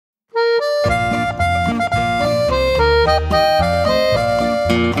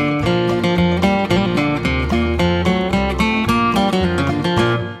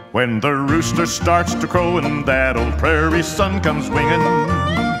When the rooster starts to crow and that old prairie sun comes winging,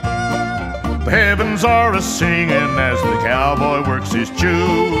 the heavens are a-singing as the cowboy works his chew.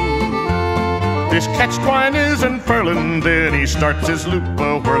 This catch twine is unfurling, then he starts his loop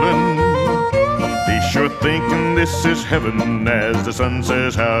a-whirling. He's sure thinking this is heaven as the sun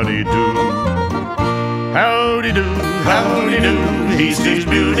says howdy do. Howdy do, howdy do, he sees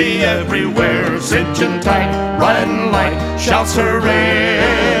beauty everywhere, cinching tight, riding light, shouts hooray,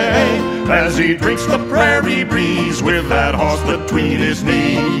 as he drinks the prairie breeze with that horse between his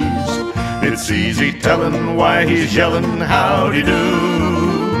knees. It's easy telling why he's yelling howdy do.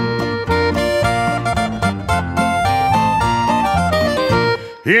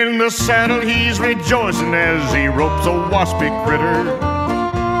 In the saddle he's rejoicing as he ropes a waspy critter.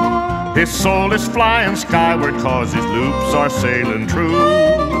 His soul is flying skyward cause his loops are sailing true.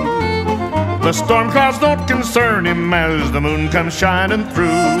 The storm clouds don't concern him as the moon comes shining through,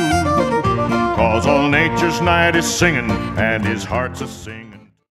 cause all nature's night is singing and his heart's a-singing.